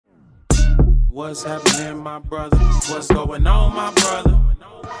What's happening, my brother? What's going on, my brother?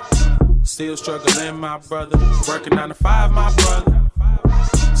 Still struggling, my brother. Working 9 to 5, my brother.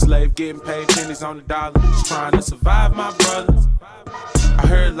 Slave getting paid pennies on the dollar. Just trying to survive, my brother. I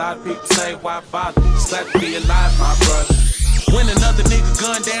heard a lot of people say, why bother? It's glad to be alive, my brother. When another nigga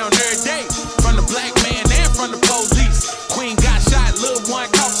gunned down every day, from the black man and from the police. Queen got shot, little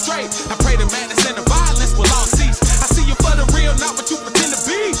one caught straight. I pray the madness and the violence will all cease. I see you for the real, not what you pretend to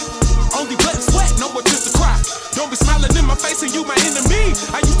be. Only blood and sweat, no more tears to cry. Don't be smiling in my face and you my enemy.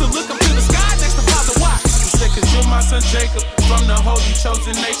 I used to look up to the sky next to Father Watch. You said cause you're my son Jacob, from the holy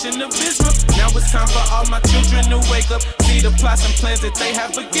chosen nation of Israel. Now it's time for all my children to wake up. See the plots and plans that they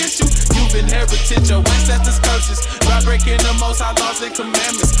have against you. You've inherited your ancestors' curses by breaking the most high laws and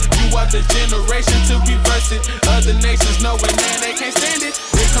commandments. You are the generation to reverse it. Other nations know it, man, they can't stand it.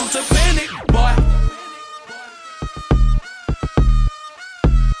 Here comes the panic, boy.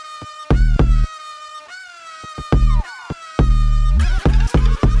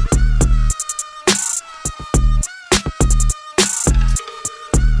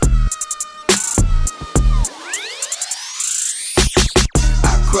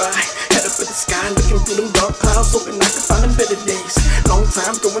 Head up in the sky, looking through them dark clouds, hoping I can find them better days. Long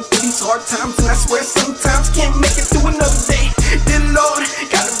time going through these hard times, and I swear sometimes can't make it through another day. Dear Lord,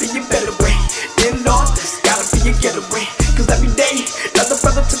 gotta be a better way. Dear Lord, there's gotta be a getaway. Cause every day, another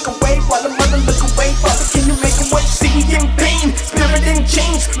brother took away while the mother look away. Father, can you make it what? See me in pain, spirit in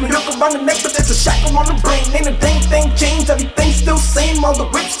chains. We look around the neck, but there's a shackle on the brain. Ain't a dang thing changed, everything's still same. All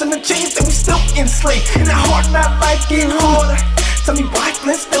the whips and the chains that we still enslaved. In the hard, not life getting harder. Tell me why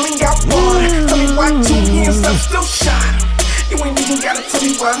Flint's spilling out water. Tell me why 2 years I'm still shot. You ain't even gotta tell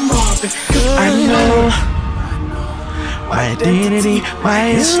me why I'm Marvin. Cause I know my identity,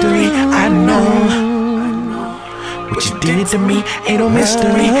 my history. I know what you did to me ain't no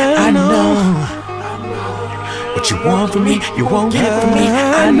mystery. I know what you want from me, you won't get from me.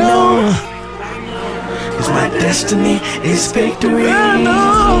 I know, cause my destiny is victory. I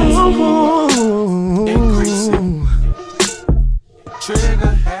know. Increasing.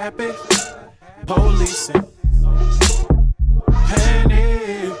 Trigger happy, policing,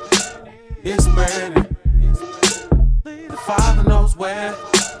 panic, it's burning. The Father knows where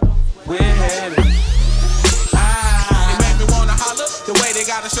we're headed. It made me wanna holler, the way they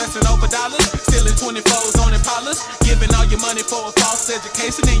got us stressing over dollars, stealing 24s on Impalas, giving all your money for a false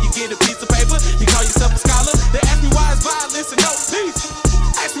education, and you get a piece of paper, you call yourself a scholar. They ask me why it's violence and no peace.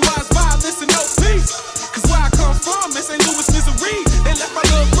 Ask me why it's violence and no peace. Cause where I come from, in St. Louis, Missouri, they left my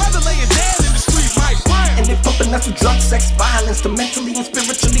little brother laying dead in the street, my friend. And they pumping us with drugs, sex, violence, to mentally and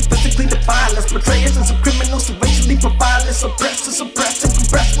spiritually, physically defile us. Betrayers and some criminals to racially profile us. Suppress to suppress and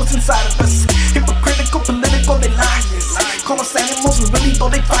compress what's inside of us. Hypocritical, political, they liars. Call us animals, we really though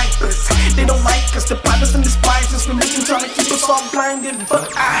they vipers. They don't like us, they plot us and despise us. Religion trying to keep us all blinded, but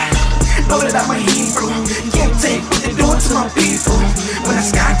I know that I'm a Hebrew. Can't take what they're doing to my people. When the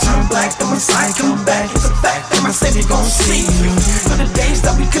sky turn black, the Messiah come back. It's a fact that my Savior gon' see you. For the days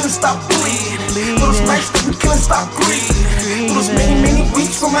that we couldn't stop bleeding, for those nights that we couldn't stop grieving, for those many, many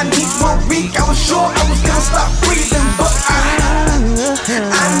weeks when my knees were weak, I was sure I was gonna stop breathing. But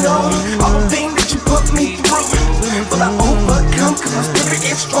I know all the pain that you put me through, but I overcome cause my spirit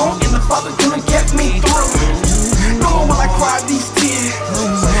is strong and the Father gonna get me through. No more will I cry these tears, no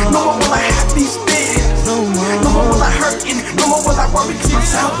more will I have these fears, no more will I hurt and no more will I worry cause my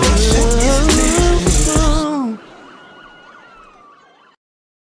salvation